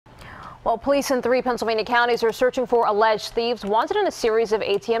Well, police in 3 Pennsylvania counties are searching for alleged thieves wanted in a series of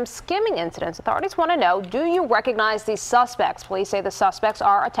ATM skimming incidents. Authorities want to know, do you recognize these suspects? Police say the suspects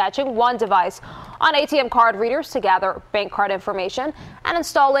are attaching one device on ATM card readers to gather bank card information and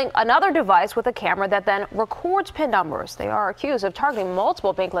installing another device with a camera that then records PIN numbers. They are accused of targeting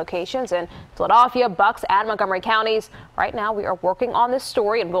multiple bank locations in Philadelphia, Bucks, and Montgomery counties. Right now, we are working on this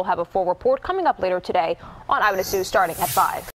story, and we'll have a full report coming up later today on Eyewitness News starting at 5.